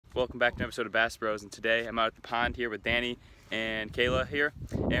Welcome back to an episode of Bass Bros, and today I'm out at the pond here with Danny and Kayla here,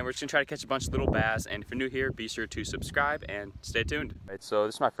 and we're just gonna try to catch a bunch of little bass. And if you're new here, be sure to subscribe and stay tuned. Right, so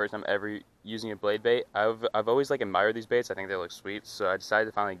this is my first time ever using a blade bait. I've always admired these baits. I think they look sweet, so I decided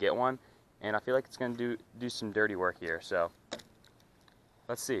to finally get one, and I feel like it's gonna do some dirty work here. So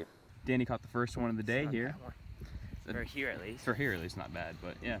let's see. Danny caught the first one of the day here. For here at least. For here at least, not bad,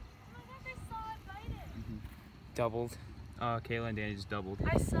 but yeah. Doubled. Kayla and Danny just doubled.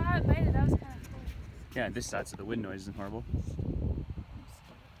 I saw it bite it, that was kind of cool. Yeah, this side, so the wind noise isn't horrible.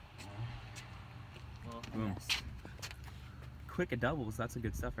 Well, Boom. yes. Quick at doubles, that's the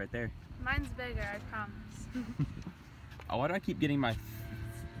good stuff right there. Mine's bigger, I promise. Oh, why do I keep getting my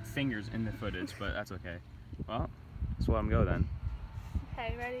fingers in the footage, but that's okay. Well, let's let him go then.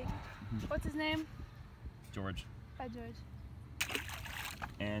 Okay, ready? What's his name? George. Hi, George.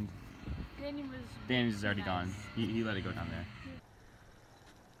 And Danny's already gone. He let it go down there.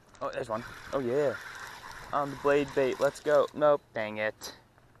 Oh, there's one. Oh yeah. On the blade bait, let's go. Nope, dang it.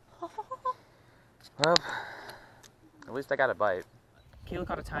 Well, at least I got a bite. Kayla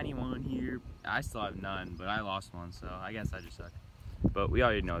caught a tiny one here. I still have none, but I lost one, so I guess I just suck. But we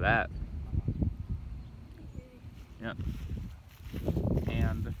already know that. Yep.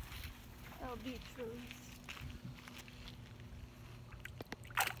 And Oh, beach release.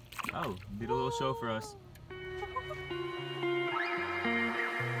 oh, did a little show for us.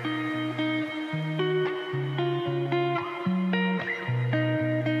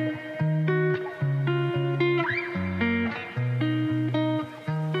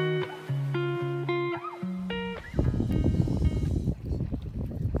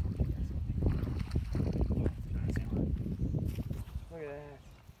 Look at that.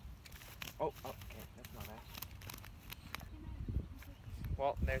 Oh, okay, that's not Atch.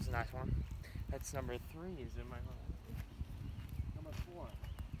 Well, there's a nice one. That's number 3, is in my mind. Number 4.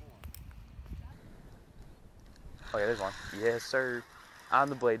 Oh yeah, there's one. Yes, sir. On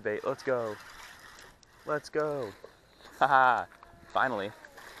the blade bait. Let's go. Let's go. Haha. Finally.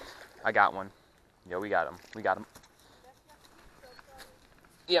 I got one. Yo, we got him. We got him.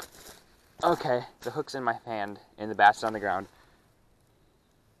 Yep. Okay. The hook's in my hand and the bass is on the ground.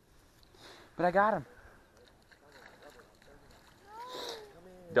 But I got him.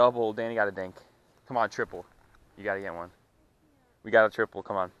 Double. Danny got a dink. Come on, triple. You gotta get one. We got a triple.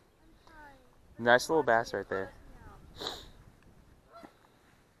 Come on. Nice little bass right there.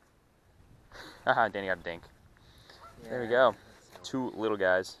 Haha, Danny got a dink. Yeah. There we go. 2 little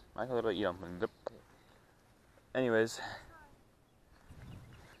guys. I can literally eat them. Anyways.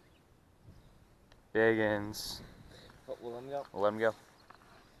 Biggins. Oh, well, let me go. We'll let him go.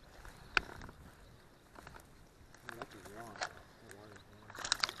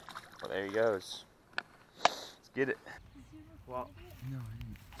 Well, there he goes. Let's get it. Well, No,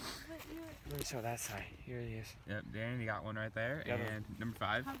 let me show that side. Here he is. Yep, Danny got one right there. Got And number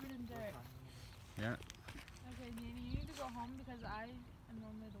 5. Covered in dirt. Yeah. Okay, Danny, you need to go home because I am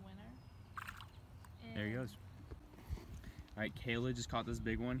normally the winner. There he goes. Alright, Kayla just caught this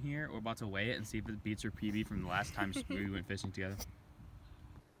big one here. We're about to weigh it and see if it beats her PB from the last time we went fishing together.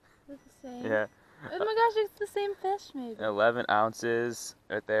 It's the same. Yeah. Oh my gosh, it's the same fish maybe. 11 ounces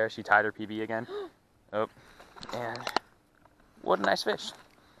right there. She tied her PB again. Oh, and what a nice fish.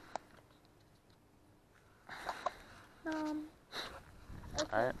 Okay.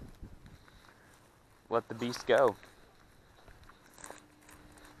 Alright. Let the beast go.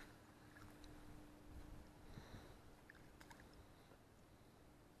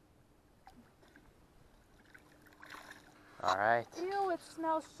 Alright. Ew, it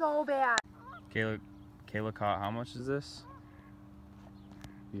smells so bad. Kayla caught, how much is this?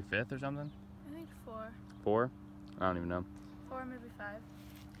 Your 5th or something? I think 4. 4? I don't even know. 4, maybe 5.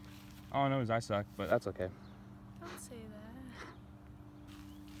 All I know is I suck, but that's okay. Don't say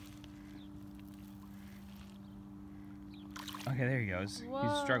that. Okay, there he goes. Whoa.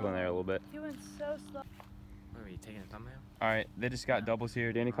 He's struggling there a little bit. He went so slow. What, are you taking a thumbnail? Alright, they just got doubles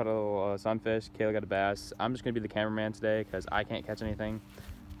here. Danny caught a little sunfish. Kayla got a bass. I'm just going to be the cameraman today because I can't catch anything.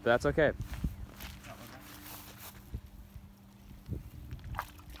 But that's okay.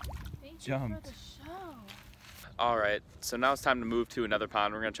 Thank Jumped. you for the show. Alright, so now it's time to move to another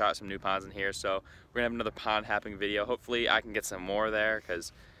pond. We're going to try out some new ponds in here. So we're going to have another pond hopping video. Hopefully I can get some more there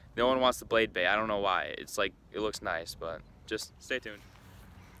because no one wants the blade bait. I don't know why. It's like, it looks nice, but just stay tuned.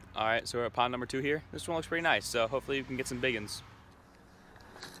 Alright, so we're at pond number 2 here. This one looks pretty nice, so hopefully we can get some big ones.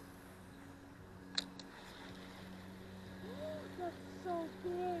 That's so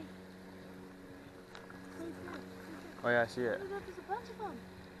big. Oh yeah, I see it. Oh my God, there's a bunch of them.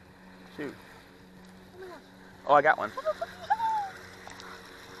 Shoot. Oh my gosh. Oh, I got one.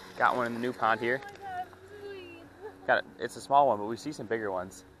 Got one in the new pond here. It's a small one, but we see some bigger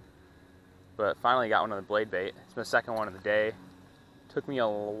ones. But finally got one on the blade bait. It's my second one of the day. Took me a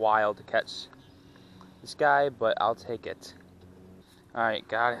while to catch this guy, but I'll take it. Alright,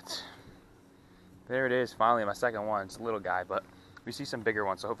 got it. There it is, finally my second one. It's a little guy, but we see some bigger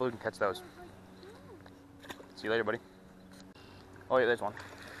ones, so hopefully we can catch those. See you later, buddy. Oh yeah, there's one.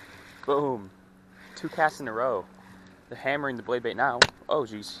 Boom. 2 casts in a row. They're hammering the blade bait now. Oh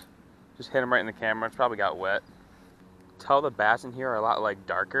jeez. Just hit him right in the camera. It's probably got wet. Tell the bass in here are a lot like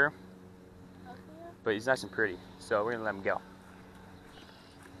darker, but he's nice and pretty, so we're gonna let him go.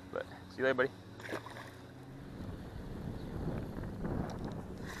 But see you later, buddy.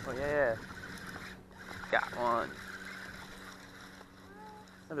 Oh yeah. Got one.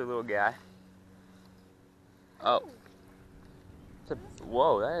 Another little guy. Oh.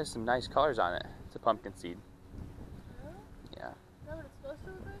 Whoa, that has some nice colors on it. It's a pumpkin seed. Yeah. Is that what it's supposed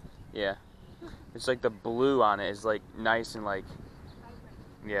to look like? Yeah. It's like the blue on it is like nice and like,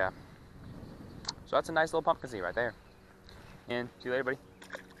 yeah. So that's a nice little pumpkin seed right there. And see you later, buddy.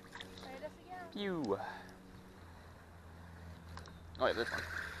 Try this again. Pew. Oh yeah, this one.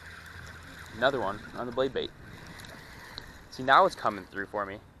 Another one on the blade bait. See, now it's coming through for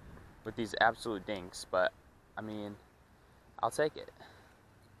me with these absolute dinks, but I mean, I'll take it.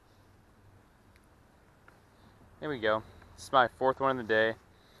 There we go. This is my 4th one of the day.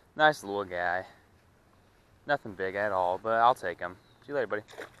 Nice little guy. Nothing big at all, but I'll take him. See you later, buddy.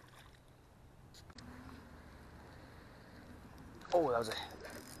 Oh, that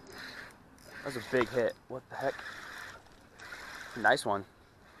was a big hit. What the heck? Nice one.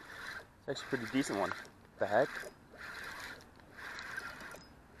 It's actually a pretty decent one. What the heck?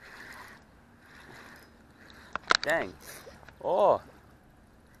 Dang. Oh.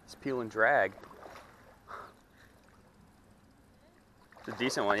 It's peel and drag. It's a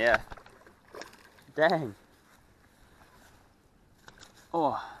decent one, yeah. Dang.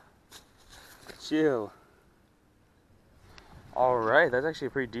 Oh. Chill. Alright, that's actually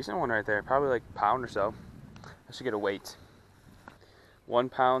a pretty decent one right there. Probably like a pound or so. I should get a weight. 1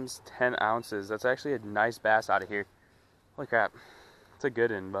 pound, 10 ounces. That's actually a nice bass out of here. Holy crap. It's a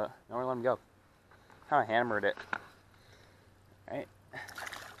good one, but I don't want to let him go. Kind of hammered it. Alright.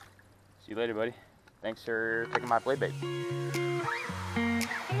 See you later, buddy. Thanks for taking my blade bait.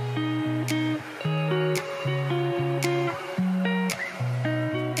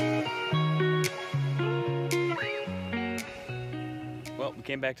 Well, we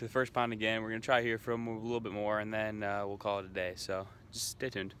came back to the first pond again. We're going to try here for a little bit more, and then we'll call it a day. So just stay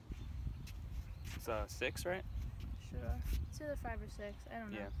tuned. It's 6, right? Sure. It's either 5 or 6. I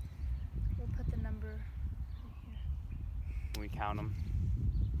don't know. Yeah. We'll put the number right here. When we count them.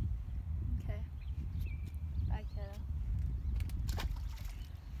 Okay. Bye, kiddo.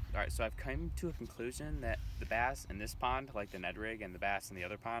 Alright, so I've come to a conclusion that the bass in this pond like the Ned rig, and the bass in the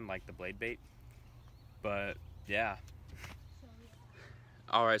other pond like the blade bait. But yeah.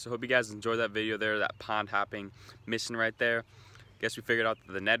 Alright, so hope you guys enjoyed that video there, that pond hopping mission right there. Guess we figured out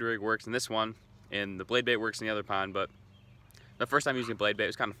that the Ned rig works in this one, and the blade bait works in the other pond, but the first time using blade bait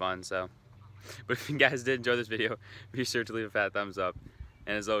was kind of fun, so. But if you guys did enjoy this video, be sure to leave a fat thumbs up.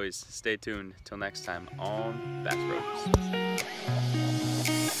 And as always, stay tuned till next time on BassBros.